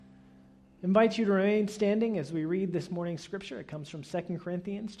Invite you to remain standing as we read this morning's scripture. It comes from 2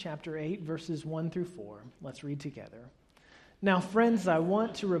 Corinthians chapter 8, verses 1 through 4. Let's read together. Now, friends, I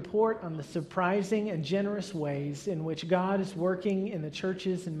want to report on the surprising and generous ways in which God is working in the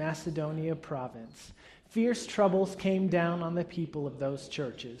churches in Macedonia province. Fierce troubles came down on the people of those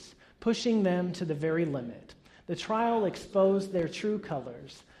churches, pushing them to the very limit. The trial exposed their true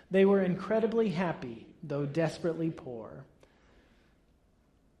colors. They were incredibly happy, though desperately poor.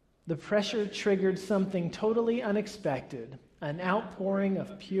 The pressure triggered something totally unexpected, an outpouring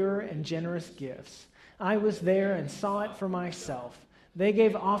of pure and generous gifts. I was there and saw it for myself. They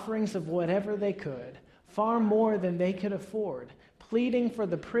gave offerings of whatever they could, far more than they could afford, pleading for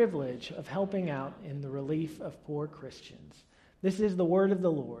the privilege of helping out in the relief of poor Christians. This is the word of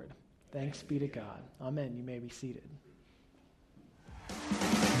the Lord. Thanks be to God. Amen. You may be seated.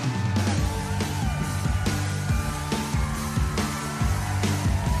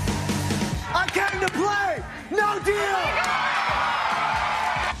 I came to play! No deal!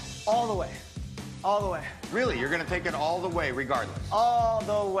 All the way. All the way. Really? You're going to take it all the way regardless? All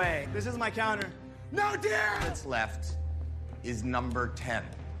the way. This is my counter. No deal! That's left is number 10.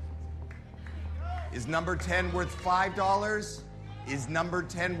 Is number 10 worth $5? Is number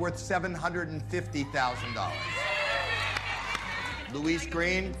 10 worth $750,000? Luis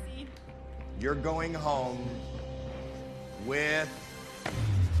Green, you're going home with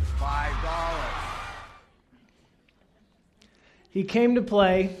 $5. He came to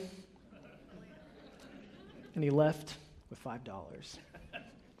play, and he left with $5.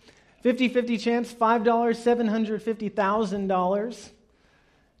 50-50 chance, $5, $750,000.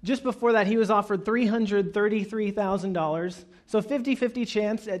 Just before that, he was offered $333,000. So 50-50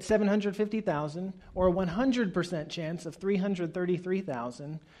 chance at $750,000, or a 100% chance of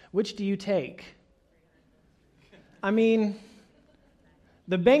 $333,000. Which do you take? I mean,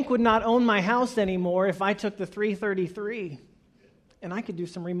 the bank would not own my house anymore if I took the $333,000, and I could do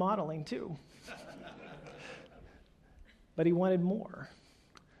some remodeling too. But he wanted more.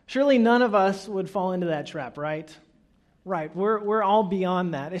 Surely none of us would fall into that trap, right? Right, we're all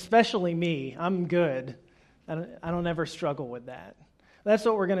beyond that, especially me. I'm good. I don't ever struggle with that. That's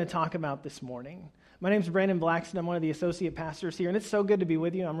what we're going to talk about this morning. My name's Brandon Blackson. I'm one of the associate pastors here, and it's so good to be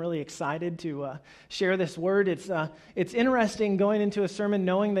with you. I'm really excited to share this word. It's interesting going into a sermon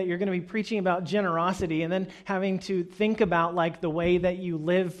knowing that you're going to be preaching about generosity and then having to think about like the way that you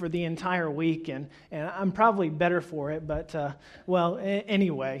live for the entire week, and I'm probably better for it, but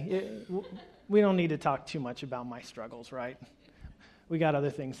anyway, we don't need to talk too much about my struggles, right? We got other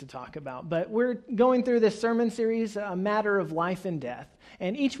things to talk about. But we're going through this sermon series, A Matter of Life and Death.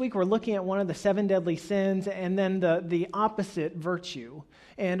 And each week we're looking at one of the 7 deadly sins and then the opposite virtue.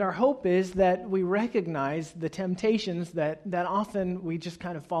 And our hope is that we recognize the temptations that often we just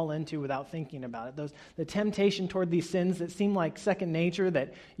kind of fall into without thinking about it. The temptation toward these sins that seem like second nature,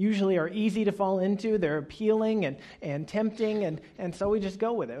 that usually are easy to fall into. They're appealing and tempting, and so we just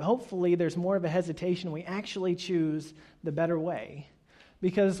go with it. Hopefully there's more of a hesitation. We actually choose the better way.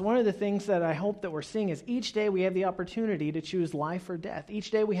 Because one of the things that I hope that we're seeing is each day we have the opportunity to choose life or death.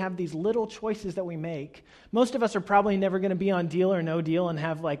 Each day we have these little choices that we make. Most of us are probably never going to be on Deal or No Deal and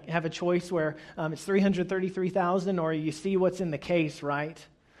have a choice where it's $333,000 or you see what's in the case, right?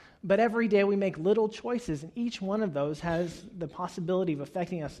 But every day we make little choices, and each one of those has the possibility of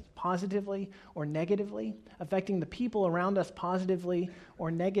affecting us positively or negatively, affecting the people around us positively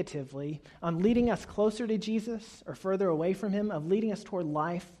or negatively, on leading us closer to Jesus or further away from him, of leading us toward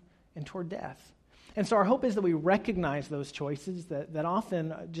life and toward death. And so our hope is that we recognize those choices that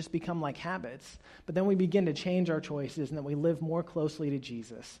often just become like habits, but then we begin to change our choices and that we live more closely to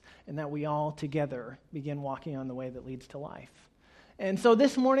Jesus and that we all together begin walking on the way that leads to life. And so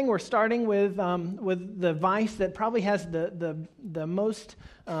this morning we're starting with the vice that probably has the most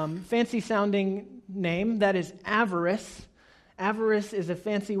fancy-sounding name, that is avarice. Avarice is a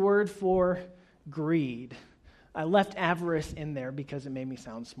fancy word for greed. I left avarice in there because it made me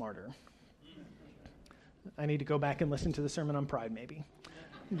sound smarter. I need to go back and listen to the sermon on pride maybe.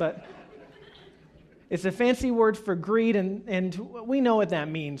 But it's a fancy word for greed, and we know what that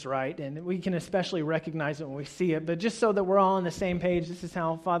means, right? And we can especially recognize it when we see it. But just so that we're all on the same page, this is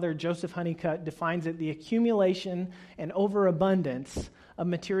how Father Joseph Honeycutt defines it: the accumulation and overabundance of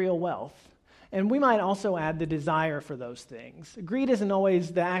material wealth. And we might also add the desire for those things. Greed isn't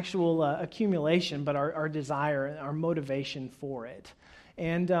always the actual accumulation, but our desire, our motivation for it.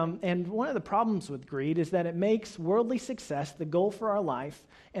 And one of the problems with greed is that it makes worldly success the goal for our life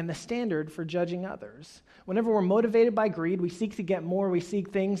and the standard for judging others. Whenever we're motivated by greed, we seek to get more. We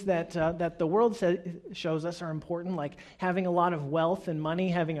seek things that the world shows us are important, like having a lot of wealth and money,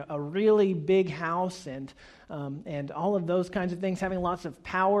 having a really big house, and all of those kinds of things, having lots of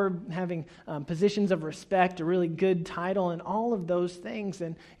power, having positions of respect, a really good title, and all of those things.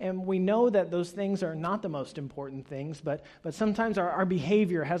 And we know that those things are not the most important things, but sometimes our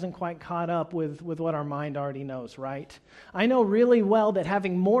behavior hasn't quite caught up with what our mind already knows, right? I know really well that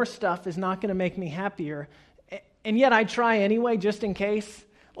having more stuff is not going to make me happier, and yet I try anyway, just in case.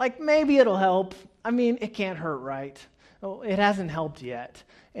 Like, maybe it'll help. I mean, it can't hurt, right? Oh, it hasn't helped yet.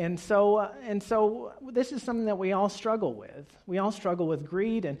 And so this is something that we all struggle with. We all struggle with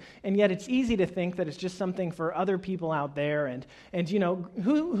greed, and yet it's easy to think that it's just something for other people out there. And you know,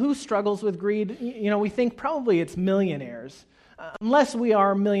 who struggles with greed? You know, we think probably it's millionaires. Unless we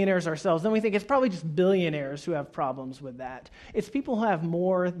are millionaires ourselves, then we think it's probably just billionaires who have problems with that. It's people who have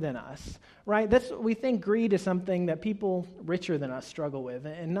more than us, right? We think greed is something that people richer than us struggle with,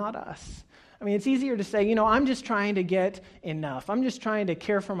 and not us. I mean, it's easier to say, you know, I'm just trying to get enough. I'm just trying to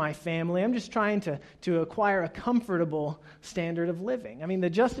care for my family. I'm just trying to acquire a comfortable standard of living. I mean, the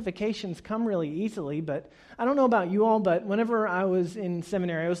justifications come really easily, but I don't know about you all, but whenever I was in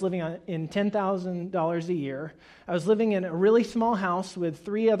seminary, I was living in $10,000 a year. I was living in a really small house with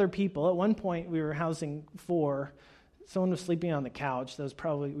 3 other people. At one point, we were housing 4. Someone was sleeping on the couch. We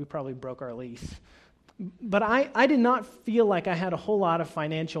probably broke our lease. But I did not feel like I had a whole lot of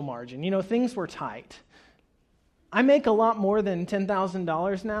financial margin. You know, things were tight. I make a lot more than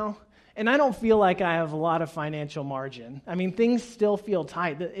 $10,000 now, and I don't feel like I have a lot of financial margin. I mean, things still feel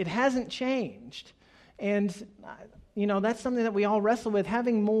tight. It hasn't changed. And, you know, that's something that we all wrestle with.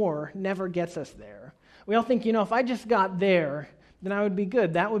 Having more never gets us there. We all think, you know, if I just got there, then I would be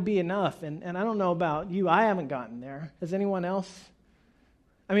good. That would be enough. And I don't know about you. I haven't gotten there. Has anyone else?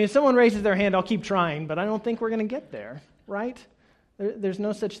 I mean, if someone raises their hand, I'll keep trying, but I don't think we're going to get there, right? There's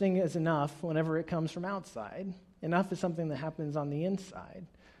no such thing as enough whenever it comes from outside. Enough is something that happens on the inside.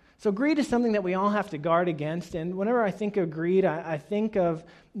 So greed is something that we all have to guard against, and whenever I think of greed, I think of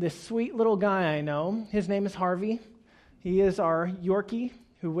this sweet little guy I know. His name is Harvey. He is our Yorkie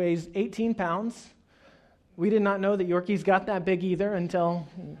who weighs 18 pounds. We did not know that Yorkies got that big either until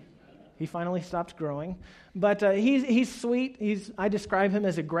he finally stopped growing. But he's sweet. I describe him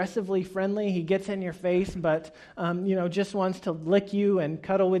as aggressively friendly. He gets in your face, but you know, just wants to lick you and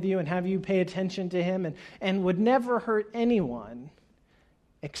cuddle with you and have you pay attention to him, and would never hurt anyone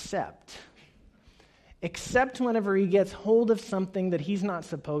except whenever he gets hold of something that he's not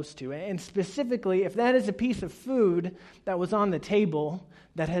supposed to. And specifically, if that is a piece of food that was on the table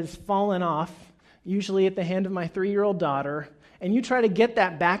that has fallen off, usually at the hand of my 3-year-old daughter, and you try to get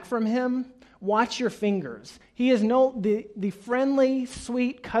that back from him, watch your fingers. The friendly,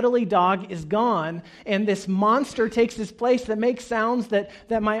 sweet, cuddly dog is gone, and this monster takes his place that makes sounds that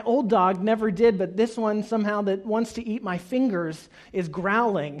my old dog never did, but this one somehow that wants to eat my fingers is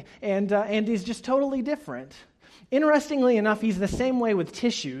growling, and he's just totally different. Interestingly enough, he's the same way with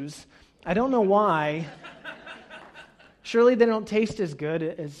tissues. I don't know why. Surely they don't taste as good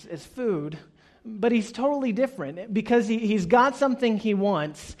as food. But he's totally different because he's got something he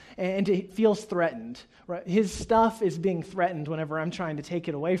wants and he feels threatened. Right? His stuff is being threatened whenever I'm trying to take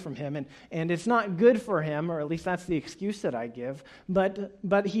it away from him. And it's not good for him, or at least that's the excuse that I give.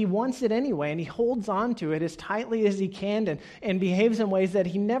 But he wants it anyway, and he holds on to it as tightly as he can and behaves in ways that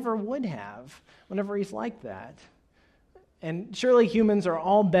he never would have whenever he's like that. And surely humans are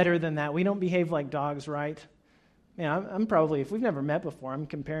all better than that. We don't behave like dogs, right? Yeah, I'm probably, if we've never met before,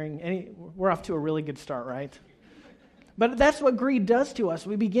 we're off to a really good start, right? But that's what greed does to us.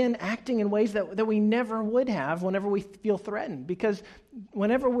 We begin acting in ways that we never would have whenever we feel threatened. Because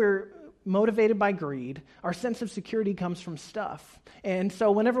whenever we're motivated by greed, our sense of security comes from stuff. And so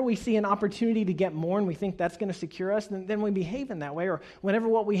whenever we see an opportunity to get more and we think that's going to secure us, then we behave in that way. Or whenever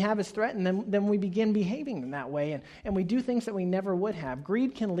what we have is threatened, then we begin behaving in that way. And we do things that we never would have.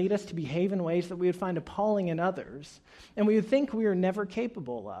 Greed can lead us to behave in ways that we would find appalling in others. And we would think we are never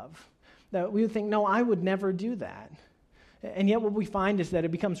capable of. That we would think, no, I would never do that. And yet what we find is that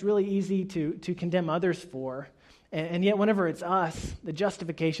it becomes really easy to condemn others for. And yet whenever it's us, the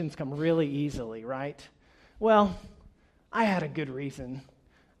justifications come really easily, right? Well, I had a good reason.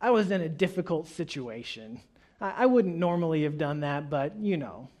 I was in a difficult situation. I wouldn't normally have done that, but you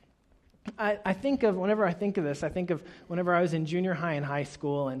know. whenever I think of this, I think of whenever I was in junior high and high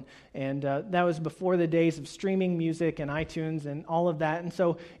school, and that was before the days of streaming music and iTunes and all of that. And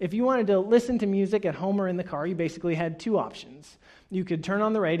so if you wanted to listen to music at home or in the car, you basically had two options. You could turn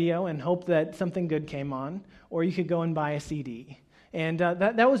on the radio and hope that something good came on, or you could go and buy a CD. And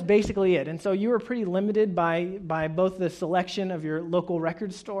that was basically it. And so you were pretty limited by both the selection of your local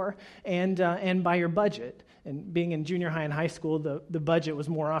record store and by your budget. And being in junior high and high school, the budget was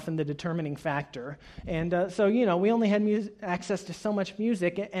more often the determining factor. And so, we only had access to so much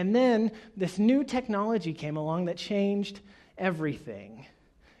music. And then this new technology came along that changed everything.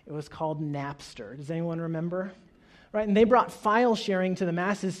 It was called Napster. Does anyone remember? Right, and they brought file sharing to the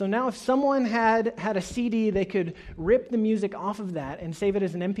masses. So now if someone had a CD, they could rip the music off of that and save it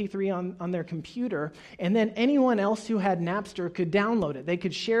as an MP3 on their computer. And then anyone else who had Napster could download it. They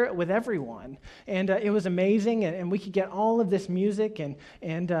could share it with everyone. And it was amazing, and we could get all of this music, and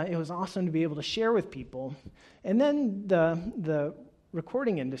it was awesome to be able to share with people. And then the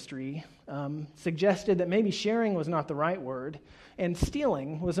recording industry suggested that maybe sharing was not the right word, and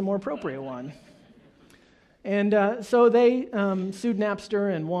stealing was a more appropriate one. And so they sued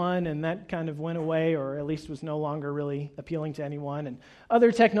Napster and won, and that kind of went away, or at least was no longer really appealing to anyone. And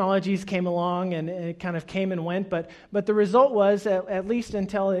other technologies came along, and it kind of came and went. But the result was, at least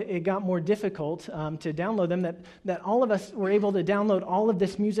until it got more difficult to download them, that all of us were able to download all of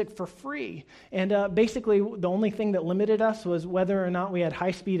this music for free. And basically, the only thing that limited us was whether or not we had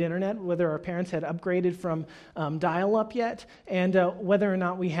high-speed internet, whether our parents had upgraded from dial-up yet, and whether or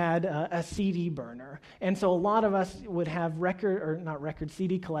not we had a CD burner. And so a lot of us would have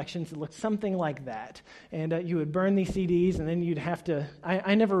CD collections that looked something like that. And you would burn these CDs, and then you'd have to,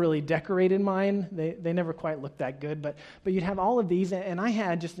 I never really decorated mine. They never quite looked that good, but you'd have all of these, and I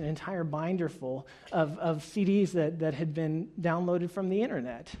had just an entire binder full of CDs that had been downloaded from the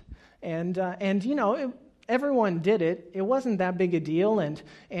internet. And everyone did it. It wasn't that big a deal, and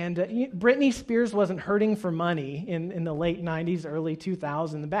Britney Spears wasn't hurting for money in the late 90s, early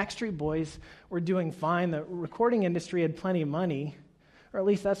 2000s. The Backstreet Boys were doing fine. The recording industry had plenty of money, or at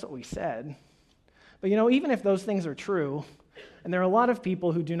least that's what we said. But even if those things are true, and there are a lot of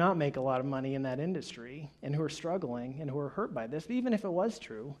people who do not make a lot of money in that industry and who are struggling and who are hurt by this, but even if it was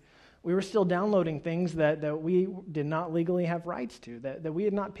true, we were still downloading things that we did not legally have rights to, that we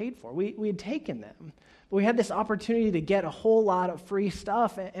had not paid for. We had taken them. But we had this opportunity to get a whole lot of free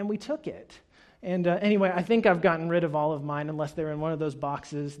stuff, and we took it. And anyway, I think I've gotten rid of all of mine, unless they're in one of those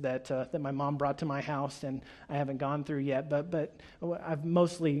boxes that my mom brought to my house, and I haven't gone through yet. But I've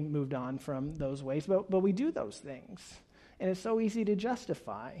mostly moved on from those ways. But we do those things, and it's so easy to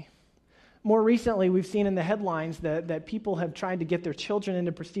justify. More recently, we've seen in the headlines that people have tried to get their children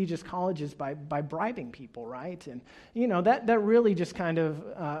into prestigious colleges by bribing people, right? And, that really just kind of,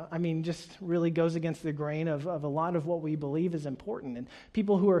 just really goes against the grain of a lot of what we believe is important. And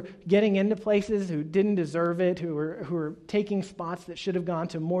people who are getting into places who didn't deserve it, who are taking spots that should have gone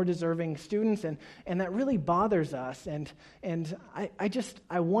to more deserving students, and that really bothers us. And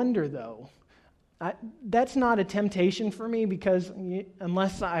I wonder, though, that's not a temptation for me, because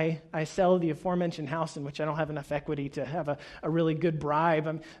unless I sell the aforementioned house in which I don't have enough equity to have a really good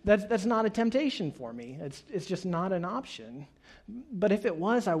bribe, that's not a temptation for me. It's just not an option. But if it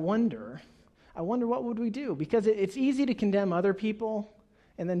was, I wonder what would we do? Because it's easy to condemn other people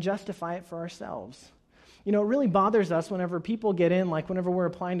and then justify it for ourselves. It really bothers us whenever people get in, like whenever we're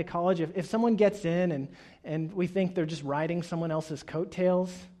applying to college. If someone gets in and we think they're just riding someone else's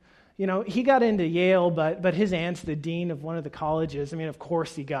coattails. He got into Yale, but his aunt's the dean of one of the colleges. Of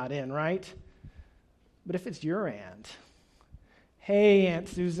course he got in, right? But if it's your aunt, hey, Aunt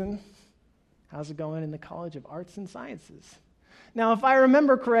Susan, how's it going in the College of Arts and Sciences? Now, if I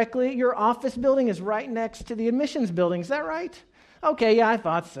remember correctly, your office building is right next to the admissions building. Is that right? Okay, yeah, I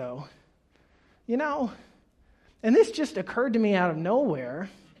thought so. And this just occurred to me out of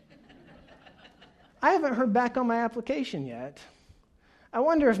nowhere. I haven't heard back on my application yet. I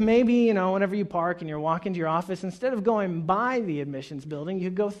wonder if maybe, whenever you park and you're walking to your office, instead of going by the admissions building, you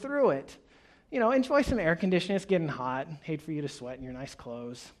could go through it. Enjoy some air conditioning. It's getting hot. Hate for you to sweat in your nice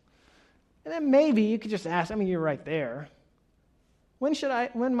clothes. And then maybe you could just ask, you're right there.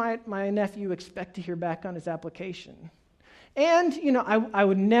 When might my nephew expect to hear back on his application? And, I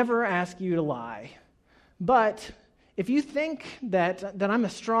would never ask you to lie. But if you think that I'm a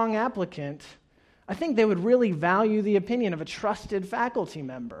strong applicant, I think they would really value the opinion of a trusted faculty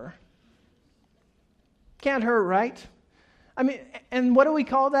member. Can't hurt, right? And what do we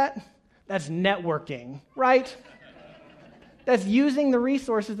call that? That's networking, right? That's using the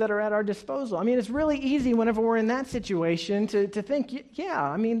resources that are at our disposal. I mean, it's really easy whenever we're in that situation to think, yeah,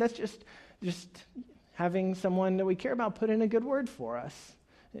 I mean, that's just having someone that we care about put in a good word for us.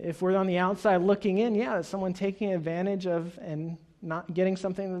 If we're on the outside looking in, yeah, it's someone taking advantage of and not getting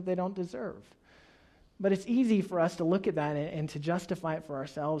something that they don't deserve. But it's easy for us to look at that and to justify it for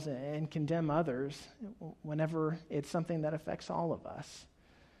ourselves and condemn others whenever it's something that affects all of us.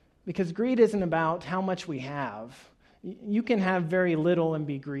 Because greed isn't about how much we have. You can have very little and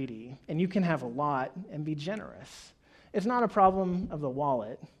be greedy, and you can have a lot and be generous. It's not a problem of the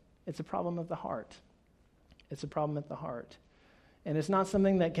wallet. It's a problem of the heart. It's a problem at the heart. And it's not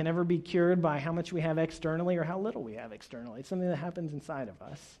something that can ever be cured by how much we have externally or how little we have externally. It's something that happens inside of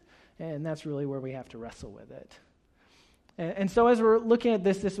us. And that's really where we have to wrestle with it. And so as we're looking at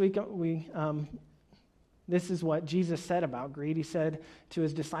this week, this is what Jesus said about greed. He said to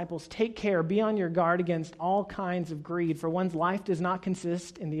his disciples, "Take care, be on your guard against all kinds of greed, for one's life does not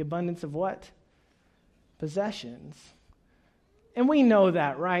consist in the abundance of" what? Possessions. And we know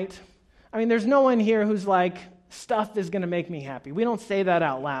that, right? I mean, there's no one here who's like, stuff is going to make me happy. We don't say that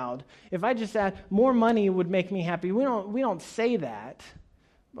out loud. If I just said more money would make me happy, we don't say that.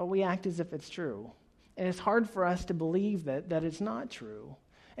 But we act as if it's true. And it's hard for us to believe that it's not true.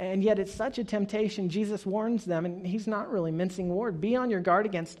 And yet it's such a temptation. Jesus warns them, and he's not really mincing word. Be on your guard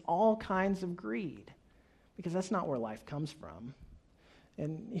against all kinds of greed, because that's not where life comes from.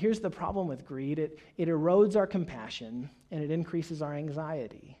 And here's the problem with greed. It erodes our compassion, and it increases our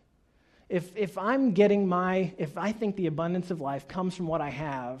anxiety. If I think the abundance of life comes from what I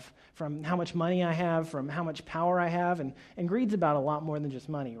have, from how much money I have, from how much power I have, and greed's about a lot more than just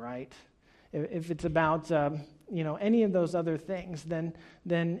money, right? If it's about any of those other things, then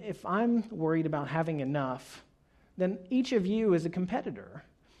if I'm worried about having enough, then each of you is a competitor.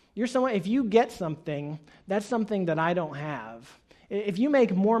 You're someone. If you get something, that's something that I don't have. If you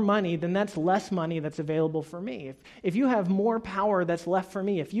make more money, then that's less money that's available for me. If you have more power that's left for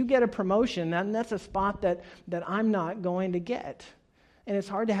me, if you get a promotion, then that's a spot that I'm not going to get. And it's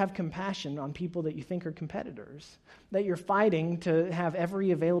hard to have compassion on people that you think are competitors, that you're fighting to have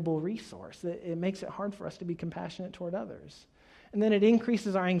every available resource. It makes it hard for us to be compassionate toward others. And then it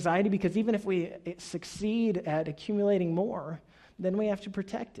increases our anxiety, because even if we succeed at accumulating more, then we have to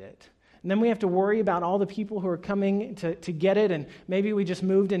protect it. And then we have to worry about all the people who are coming to get it, and maybe we just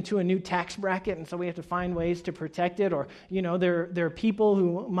moved into a new tax bracket, and so we have to find ways to protect it. Or, there are people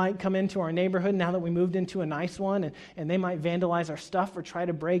who might come into our neighborhood now that we moved into a nice one, and they might vandalize our stuff or try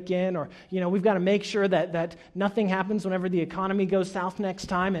to break in. Or, we've got to make sure that nothing happens whenever the economy goes south next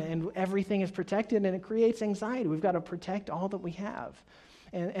time, and everything is protected, and it creates anxiety. We've got to protect all that we have.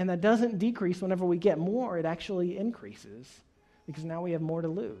 And that doesn't decrease whenever we get more. It actually increases, because now we have more to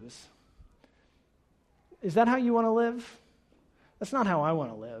lose. Is that how you want to live? That's not how I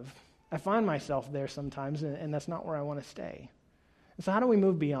want to live. I find myself there sometimes, and that's not where I want to stay. And so how do we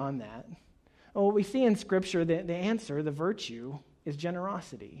move beyond that? Well, what we see in Scripture, the answer, the virtue, is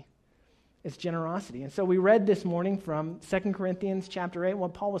generosity. It's generosity. And so we read this morning from 2 Corinthians chapter 8.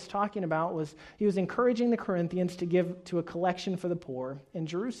 What Paul was talking about was he was encouraging the Corinthians to give to a collection for the poor in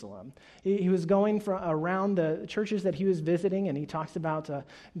Jerusalem. He was going around the churches that he was visiting, and he talks about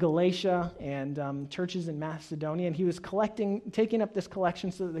Galatia and churches in Macedonia. And he was taking up this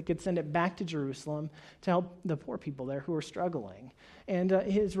collection so that they could send it back to Jerusalem to help the poor people there who were struggling. And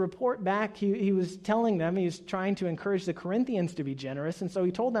his report back, he was telling them, he was trying to encourage the Corinthians to be generous, and so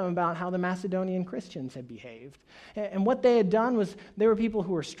he told them about how the Macedonian Christians had behaved. And what they had done was, they were people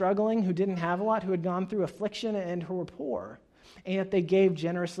who were struggling, who didn't have a lot, who had gone through affliction, and who were poor. And yet they gave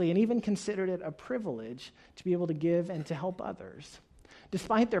generously and even considered it a privilege to be able to give and to help others.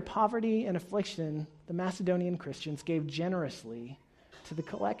 Despite their poverty and affliction, the Macedonian Christians gave generously to the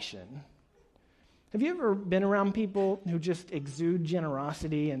collection. Have you ever been around people who just exude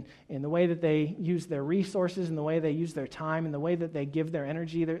generosity in the way that they use their resources, in the way they use their time, in the way that they give their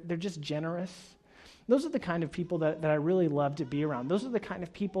energy? They're just generous. Those are the kind of people that I really love to be around. Those are the kind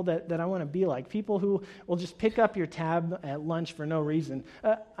of people that I want to be like. People who will just pick up your tab at lunch for no reason.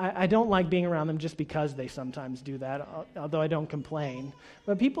 I don't like being around them just because they sometimes do that, although I don't complain.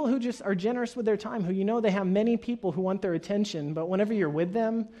 But people who just are generous with their time, who they have many people who want their attention, but whenever you're with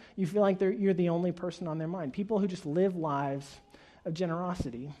them, you feel like you're the only person on their mind. People who just live lives of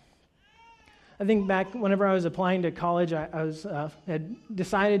generosity. I think back whenever I was applying to college, I had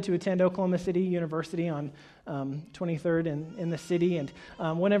decided to attend Oklahoma City University on 23rd in the city, and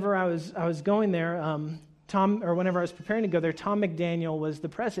whenever I was going there, whenever I was preparing to go there, Tom McDaniel was the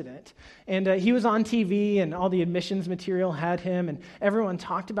president, and he was on TV, and all the admissions material had him, and everyone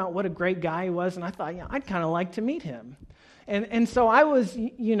talked about what a great guy he was, and I thought, I'd kind of like to meet him. And so I was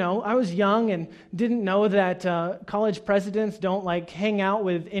young and didn't know that college presidents don't like hang out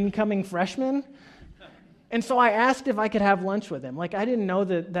with incoming freshmen. And so I asked if I could have lunch with him. Like, I didn't know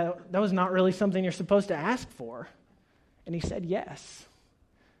that was not really something you're supposed to ask for. And he said yes.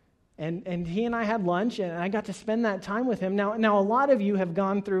 And he and I had lunch, and I got to spend that time with him. Now a lot of you have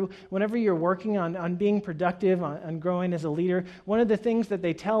gone through, whenever you're working on being productive, on growing as a leader, one of the things that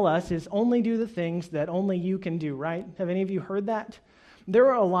they tell us is only do the things that only you can do, right? Have any of you heard that? There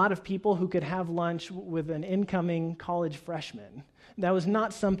are a lot of people who could have lunch with an incoming college freshman. That was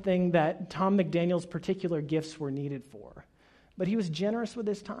not something that Tom McDaniel's particular gifts were needed for. But he was generous with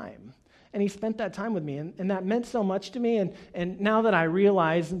his time. And he spent that time with me, and that meant so much to me. And now that I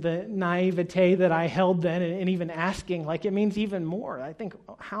realize the naivete that I held then, and even asking, like, it means even more. I think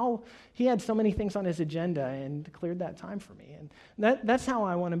how he had so many things on his agenda and cleared that time for me. And that's how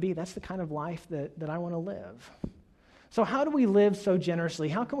I want to be. That's the kind of life that I want to live. So how do we live so generously?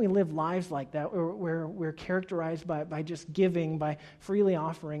 How can we live lives like that where we're characterized by just giving, by freely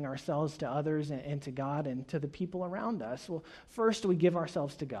offering ourselves to others and to God and to the people around us? Well, first we give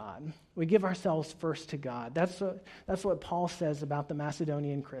ourselves to God. We give ourselves first to God. That's what Paul says about the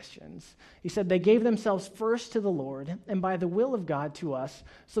Macedonian Christians. He said they gave themselves first to the Lord and by the will of God to us,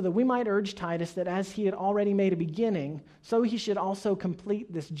 so that we might urge Titus that as he had already made a beginning, so he should also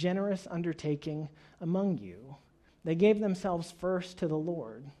complete this generous undertaking among you. They gave themselves first to the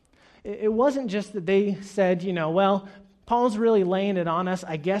Lord. It wasn't just that they said, well, Paul's really laying it on us.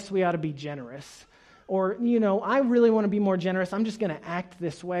 I guess we ought to be generous. Or, I really want to be more generous. I'm just going to act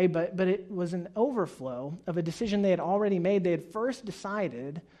this way. But it was an overflow of a decision they had already made. They had first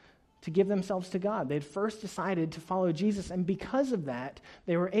decided to give themselves to God. They had first decided to follow Jesus. And because of that,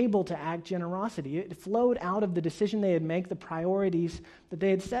 they were able to act generosity. It flowed out of the decision they had made, the priorities that they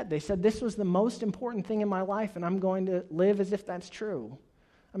had set. They said, this was the most important thing in my life, and I'm going to live as if that's true.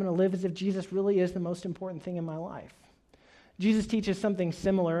 I'm going to live as if Jesus really is the most important thing in my life. Jesus teaches something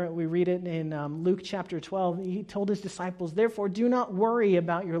similar. We read it in Luke chapter 12. He told his disciples, therefore, do not worry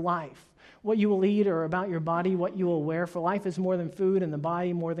about your life, what you will eat, or about your body, what you will wear, for life is more than food and the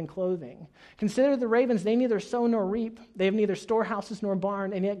body more than clothing. Consider the ravens, they neither sow nor reap, they have neither storehouses nor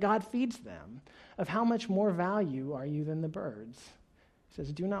barn, and yet God feeds them. Of how much more value are you than the birds? He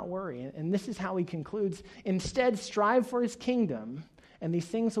says, do not worry. And this is how he concludes, instead strive for his kingdom, and these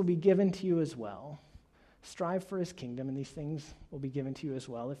things will be given to you as well. Strive for his kingdom, and these things will be given to you as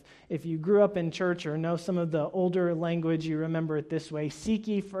well. If you grew up in church or know some of the older language, you remember it this way: seek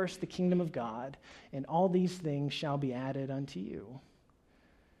ye first the kingdom of God, and all these things shall be added unto you.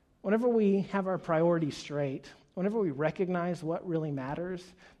 Whenever we have our priorities straight, whenever we recognize what really matters,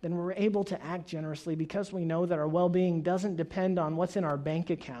 then we're able to act generously because we know that our well-being doesn't depend on what's in our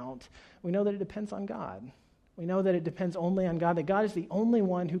bank account. We know that it depends on God. We know that it depends only on God, that God is the only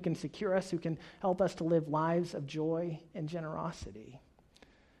one who can secure us, who can help us to live lives of joy and generosity.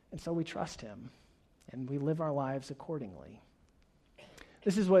 And so we trust him, and we live our lives accordingly.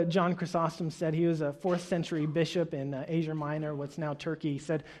 This is what John Chrysostom said. He was a 4th century bishop in Asia Minor, what's now Turkey. He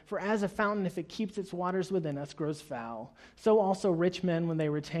said, for as a fountain, if it keeps its waters within us, grows foul, so also rich men when they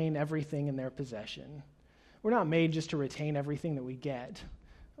retain everything in their possession. We're not made just to retain everything that we get.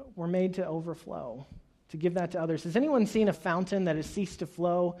 We're made to overflow, to give that to others. Has anyone seen a fountain that has ceased to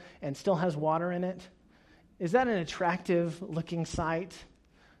flow and still has water in it? Is that an attractive looking sight?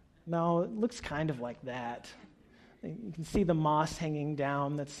 No, it looks kind of like that. You can see the moss hanging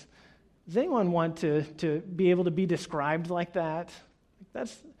down. Does anyone want to be able to be described like that?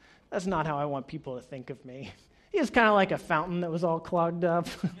 That's not how I want people to think of me. He is kind of like a fountain that was all clogged up.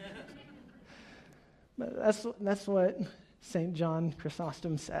 But that's what St. John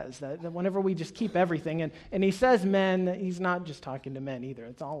Chrysostom says, that whenever we just keep everything, and he says men, he's not just talking to men either,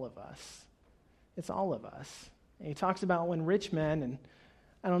 it's all of us. It's all of us. And he talks about when rich men, and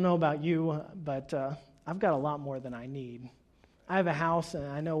I don't know about you, but I've got a lot more than I need. I have a house, and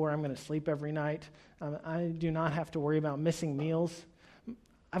I know where I'm going to sleep every night. I do not have to worry about missing meals.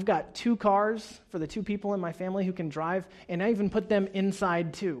 I've got 2 cars for the 2 people in my family who can drive, and I even put them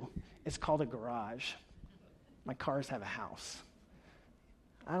inside too. It's called a garage. My cars have a house.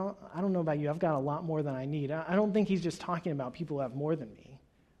 I don't know about you. I've got a lot more than I need. I don't think he's just talking about people who have more than me.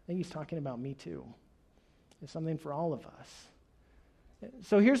 I think he's talking about me too. It's something for all of us.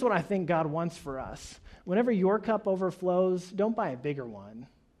 So here's what I think God wants for us. Whenever your cup overflows, don't buy a bigger one.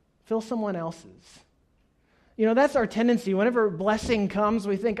 Fill someone else's. That's our tendency. Whenever blessing comes,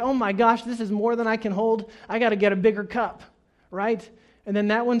 we think, oh my gosh, this is more than I can hold. I got to get a bigger cup. right? And then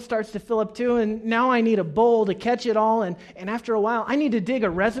that one starts to fill up too, and now I need a bowl to catch it all, and after a while, I need to dig a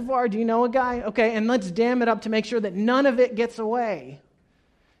reservoir. Do you know a guy? Okay, and let's dam it up to make sure that none of it gets away.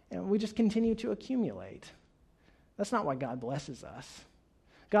 And we just continue to accumulate. That's not why God blesses us.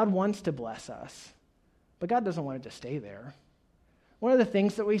 God wants to bless us, but God doesn't want it to stay there. One of the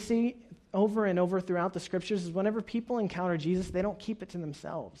things that we see over and over throughout the scriptures is whenever people encounter Jesus, they don't keep it to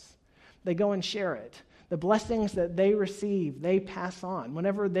themselves. They go and share it. The blessings that they receive, they pass on.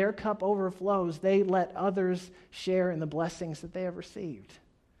 Whenever their cup overflows, they let others share in the blessings that they have received.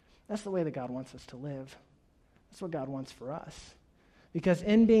 That's the way that God wants us to live. That's what God wants for us. Because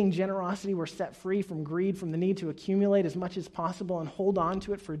in being generosity, we're set free from greed, from the need to accumulate as much as possible and hold on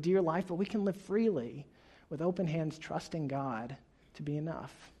to it for dear life, but we can live freely with open hands, trusting God to be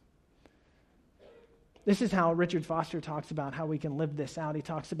enough. This is how Richard Foster talks about how we can live this out. He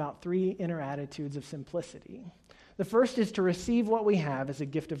talks about 3 inner attitudes of simplicity. The first is to receive what we have as a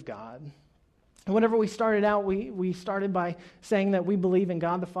gift of God. And whenever we started out, we started by saying that we believe in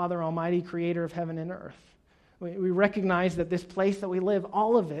God the Father Almighty, creator of heaven and earth. We recognize that this place that we live,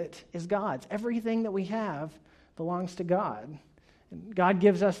 all of it is God's. Everything that we have belongs to God. And God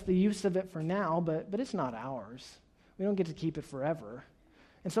gives us the use of it for now, but it's not ours. We don't get to keep it forever.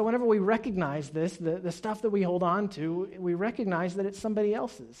 And so whenever we recognize this, the stuff that we hold on to, we recognize that it's somebody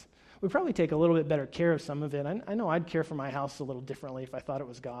else's. We probably take a little bit better care of some of it. I know I'd care for my house a little differently if I thought it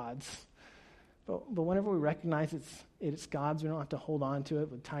was God's. But whenever we recognize it's God's, we don't have to hold on to it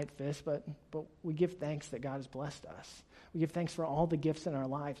with tight fists, but we give thanks that God has blessed us. We give thanks for all the gifts in our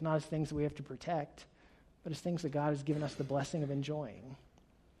lives, not as things that we have to protect, but as things that God has given us the blessing of enjoying.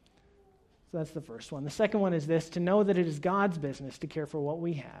 So that's the first one. The second one is this: to know that it is God's business to care for what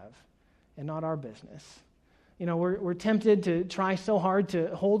we have and not our business. You know, we're tempted to try so hard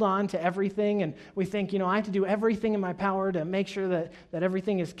to hold on to everything, and we think, I have to do everything in my power to make sure that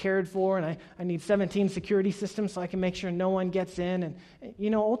everything is cared for, and I need 17 security systems so I can make sure no one gets in.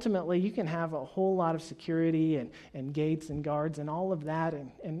 And, ultimately, you can have a whole lot of security and gates and guards and all of that,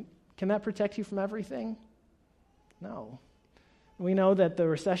 and can that protect you from everything? No. We know that the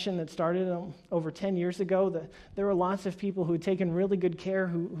recession that started over 10 years ago, that there were lots of people who had taken really good care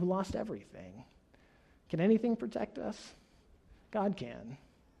who lost everything. Can anything protect us? God can,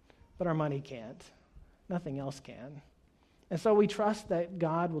 but our money can't. Nothing else can. And so we trust that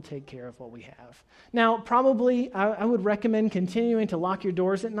God will take care of what we have. Now, probably I would recommend continuing to lock your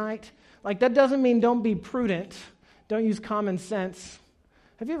doors at night. Like, that doesn't mean don't be prudent. Don't use common sense.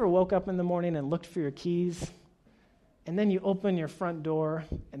 Have you ever woke up in the morning and looked for your keys? And then you open your front door,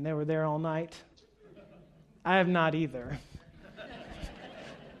 and they were there all night? I have not either.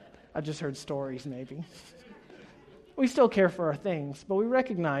 I've just heard stories, maybe. We still care for our things, but we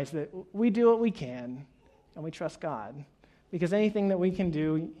recognize that we do what we can, and we trust God. Because anything that we can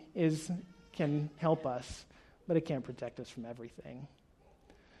do can help us, but it can't protect us from everything.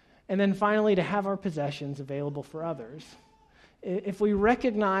 And then finally, to have our possessions available for others. If we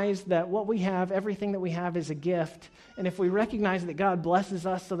recognize that what we have, everything that we have is a gift, and if we recognize that God blesses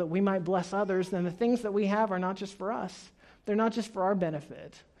us so that we might bless others, then the things that we have are not just for us. They're not just for our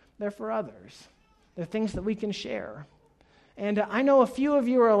benefit. They're for others. They're things that we can share. And I know a few of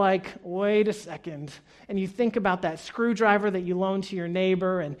you are like, wait a second, and you think about that screwdriver that you loaned to your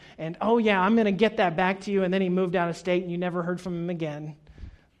neighbor, and oh yeah, I'm going to get that back to you, and then he moved out of state and you never heard from him again.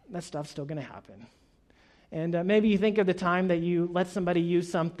 That stuff's still going to happen. And maybe you think of the time that you let somebody use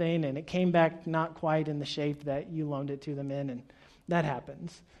something and it came back not quite in the shape that you loaned it to them in, and that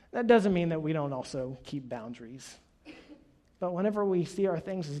happens. That doesn't mean that we don't also keep boundaries. But whenever we see our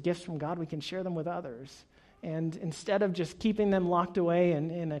things as gifts from God, we can share them with others. And instead of just keeping them locked away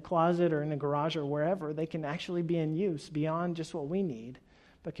in a closet or in a garage or wherever, they can actually be in use beyond just what we need,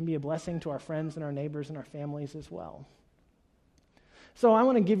 but can be a blessing to our friends and our neighbors and our families as well. So I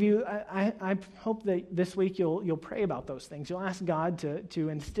want to give you, I hope that this week you'll pray about those things. You'll ask God to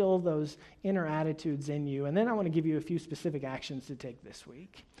instill those inner attitudes in you. And then I want to give you a few specific actions to take this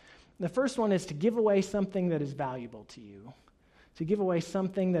week. The first one is to give away something that is valuable to you. To give away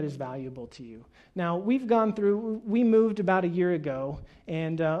something that is valuable to you. Now, we moved about a year ago,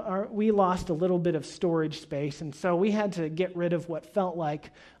 and we lost a little bit of storage space, and so we had to get rid of what felt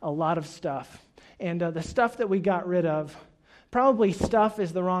like a lot of stuff. And the stuff that we got rid of, probably stuff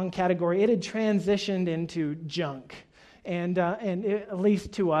is the wrong category. It had transitioned into junk, and at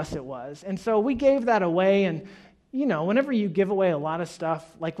least to us it was. And so we gave that away, and whenever you give away a lot of stuff,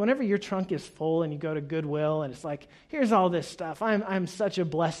 like whenever your trunk is full and you go to Goodwill and it's like, here's all this stuff. I'm such a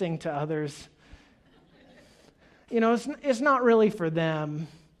blessing to others. It's not really for them.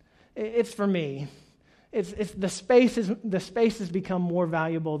 It's for me. it's the space has become more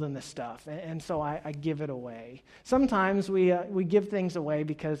valuable than the stuff, and so I give it away. Sometimes we give things away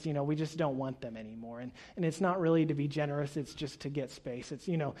because we just don't want them anymore, and it's not really to be generous. It's just to get space. It's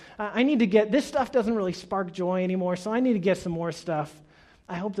I need to get this stuff doesn't really spark joy anymore, so I need to get some more stuff.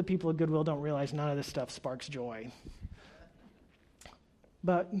 I hope the people of Goodwill don't realize none of this stuff sparks joy.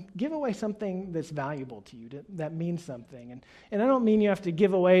 But give away something that's valuable to you, that means something. And I don't mean you have to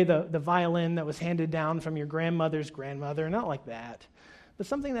give away the violin that was handed down from your grandmother's grandmother, not like that. But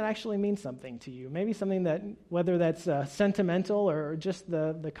something that actually means something to you. Maybe something that, whether that's sentimental or just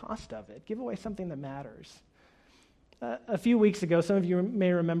the cost of it. Give away something that matters. A few weeks ago, some of you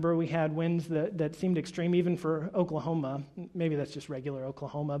may remember we had winds that seemed extreme even for Oklahoma. Maybe that's just regular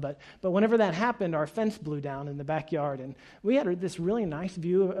Oklahoma, but whenever that happened, our fence blew down in the backyard, and we had this really nice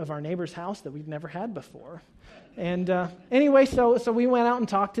view of our neighbor's house that we'd never had before. And anyway, so we went out and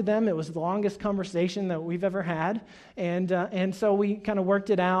talked to them. It was the longest conversation that we've ever had, and so we kind of worked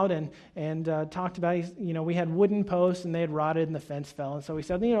it out and talked about it. We had wooden posts and they had rotted and the fence fell, and so we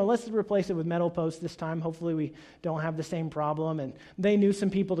said, let's replace it with metal posts this time. Hopefully we don't have the same problem. And they knew some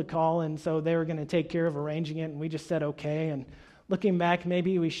people to call, and so they were going to take care of arranging it, and we just said okay. And looking back,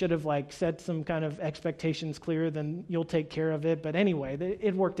 maybe we should have set some kind of expectations clearer than you'll take care of it. But anyway,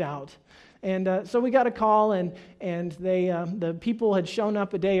 it worked out. And so we got a call, and they the people had shown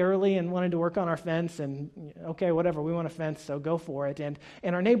up a day early and wanted to work on our fence. And okay, whatever, we want a fence, so go for it. And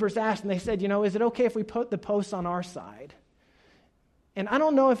our neighbors asked, and they said, is it okay if we put the posts on our side? And I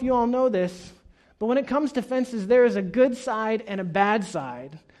don't know if you all know this, but when it comes to fences, there is a good side and a bad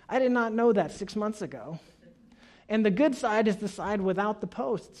side. I did not know that 6 months ago. And the good side is the side without the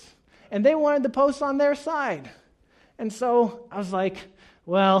posts. And they wanted the posts on their side. And so I was like,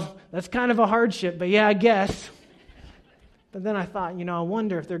 well, that's kind of a hardship, but yeah, I guess. But then I thought, I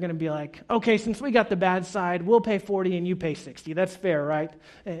wonder if they're going to be like, okay, since we got the bad side, we'll pay 40 and you pay 60. That's fair, right?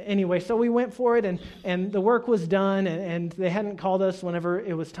 Anyway, so we went for it, and the work was done, and they hadn't called us whenever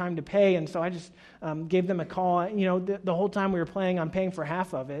it was time to pay, and so I just gave them a call. The whole time we were playing, I'm paying for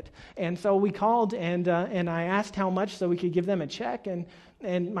half of it. And so we called, and I asked how much so we could give them a check,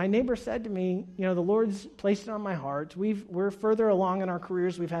 and my neighbor said to me, the Lord's placed it on my heart. We're further along in our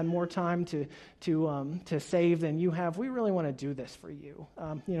careers. We've had more time to save than you have. We really want to do this for you.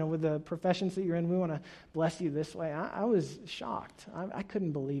 With the professions that you're in, we want to bless you this way. I was shocked. I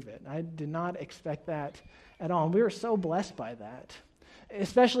couldn't believe it. I did not expect that at all. And we were so blessed by that,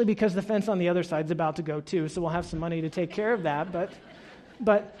 especially because the fence on the other side's about to go too, so we'll have some money to take care of that.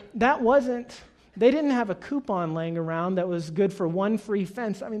 But that wasn't... They didn't have a coupon laying around that was good for one free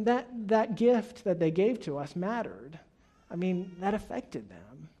fence. I mean, that gift that they gave to us mattered. I mean, that affected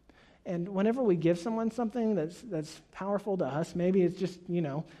them. And whenever we give someone something that's powerful to us, maybe it's just,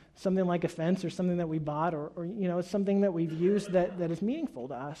 something like a fence or something that we bought or it's something that we've used that is meaningful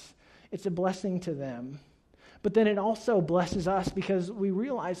to us. It's a blessing to them. But then it also blesses us because we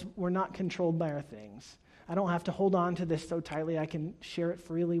realize we're not controlled by our things. I don't have to hold on to this so tightly. I can share it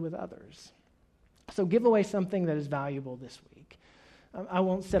freely with others. So give away something that is valuable this week. I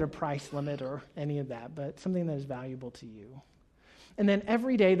won't set a price limit or any of that, but something that is valuable to you. And then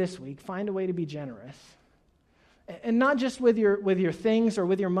every day this week, find a way to be generous. And not just with your things or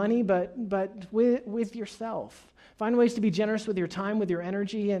with your money, but with yourself. Find ways to be generous with your time, with your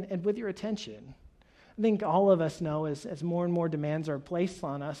energy, and with your attention. I think all of us know as more and more demands are placed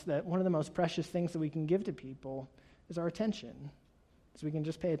on us that one of the most precious things that we can give to people is our attention. So we can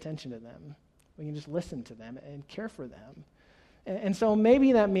just pay attention to them. We can just listen to them and care for them. And so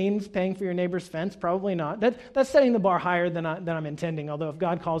maybe that means paying for your neighbor's fence. Probably not. That's setting the bar higher than I'm intending, although if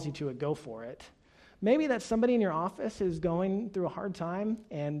God calls you to it, go for it. Maybe that's somebody in your office who's going through a hard time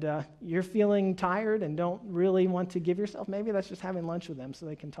and you're feeling tired and don't really want to give yourself. Maybe that's just having lunch with them so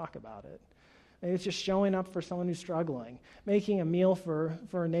they can talk about it. Maybe it's just showing up for someone who's struggling, making a meal for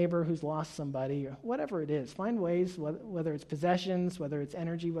a neighbor who's lost somebody, or whatever it is. Find ways, whether it's possessions, whether it's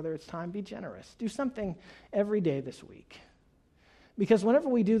energy, whether it's time, be generous. Do something every day this week. Because whenever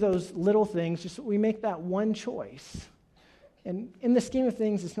we do those little things, we make that one choice. And in the scheme of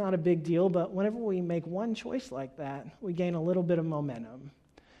things, it's not a big deal, but whenever we make one choice like that, we gain a little bit of momentum.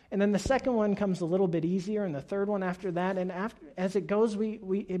 And then the second one comes a little bit easier, and the third one after that. And as it goes,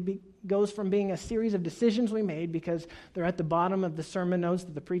 goes from being a series of decisions we made because they're at the bottom of the sermon notes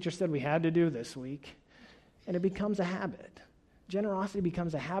that the preacher said we had to do this week, and it becomes a habit. Generosity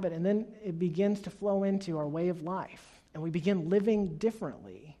becomes a habit, and then it begins to flow into our way of life, and we begin living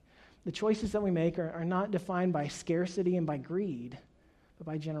differently. The choices that we make are not defined by scarcity and by greed, but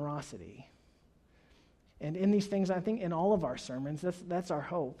by generosity. And in these things, I think in all of our sermons, that's our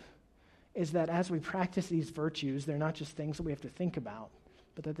hope, is that as we practice these virtues, they're not just things that we have to think about,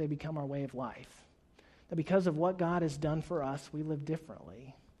 but that they become our way of life. That because of what God has done for us, we live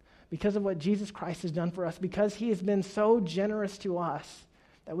differently. Because of what Jesus Christ has done for us, because he has been so generous to us,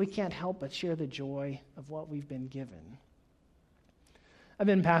 that we can't help but share the joy of what we've been given. I've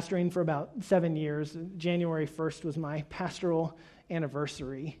been pastoring for about 7 years. January 1st was my pastoral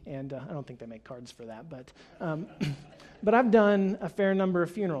anniversary, and I don't think they make cards for that, but I've done a fair number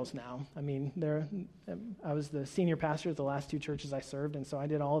of funerals now. I mean, I was the senior pastor at the last 2 churches I served, and so I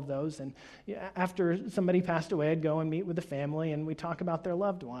did all of those. And after somebody passed away, I'd go and meet with the family, and we talk about their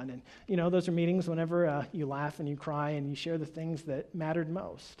loved one. And, those are meetings whenever you laugh and you cry and you share the things that mattered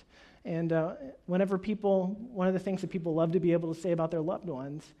most. And one of the things that people love to be able to say about their loved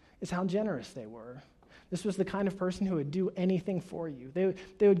ones is how generous they were. This was the kind of person who would do anything for you.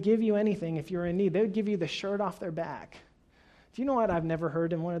 They would give you anything if you're in need. They would give you the shirt off their back. Do you know what I've never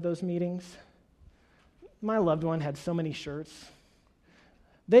heard in one of those meetings? My loved one had so many shirts.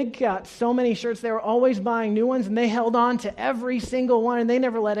 They got so many shirts. They were always buying new ones, and they held on to every single one, and they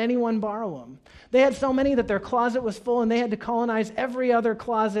never let anyone borrow them. They had so many that their closet was full, and they had to colonize every other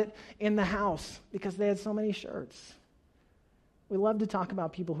closet in the house because they had so many shirts. We love to talk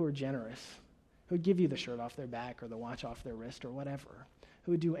about people who are generous, who would give you the shirt off their back or the watch off their wrist or whatever,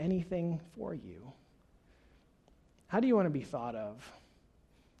 who would do anything for you. How do you want to be thought of?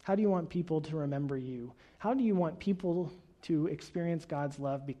 How do you want people to remember you? How do you want people to experience God's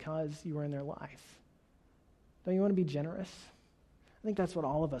love because you were in their life? Don't you want to be generous? I think that's what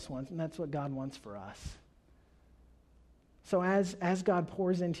all of us want, and that's what God wants for us. So as God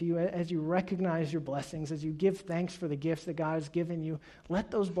pours into you, as you recognize your blessings, as you give thanks for the gifts that God has given you, let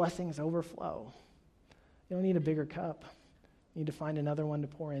those blessings overflow. You don't need a bigger cup. You need to find another one to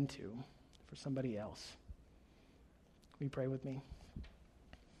pour into for somebody else. Will you pray with me?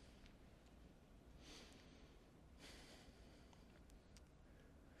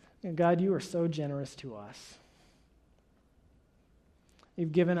 And God, you are so generous to us.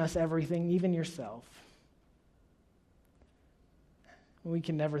 You've given us everything, even yourself. We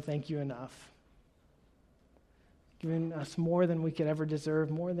can never thank you enough. You've given us more than we could ever deserve,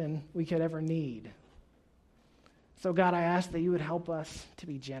 more than we could ever need. So God, I ask that you would help us to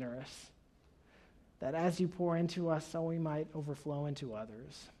be generous, that as you pour into us, so we might overflow into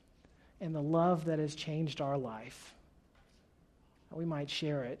others. And the love that has changed our life, we might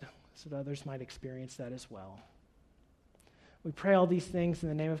share it so that others might experience that as well. We pray all these things in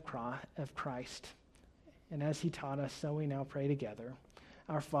the name of Christ. And as he taught us, so we now pray together.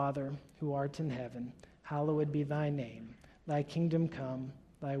 Our Father, who art in heaven, hallowed be thy name. Thy kingdom come,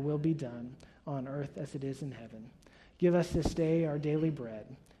 thy will be done, on earth as it is in heaven. Give us this day our daily bread,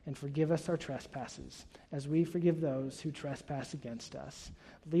 and forgive us our trespasses, as we forgive those who trespass against us.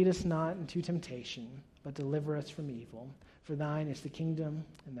 Lead us not into temptation, but deliver us from evil. For thine is the kingdom,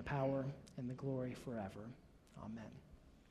 and the power, and the glory forever. Amen.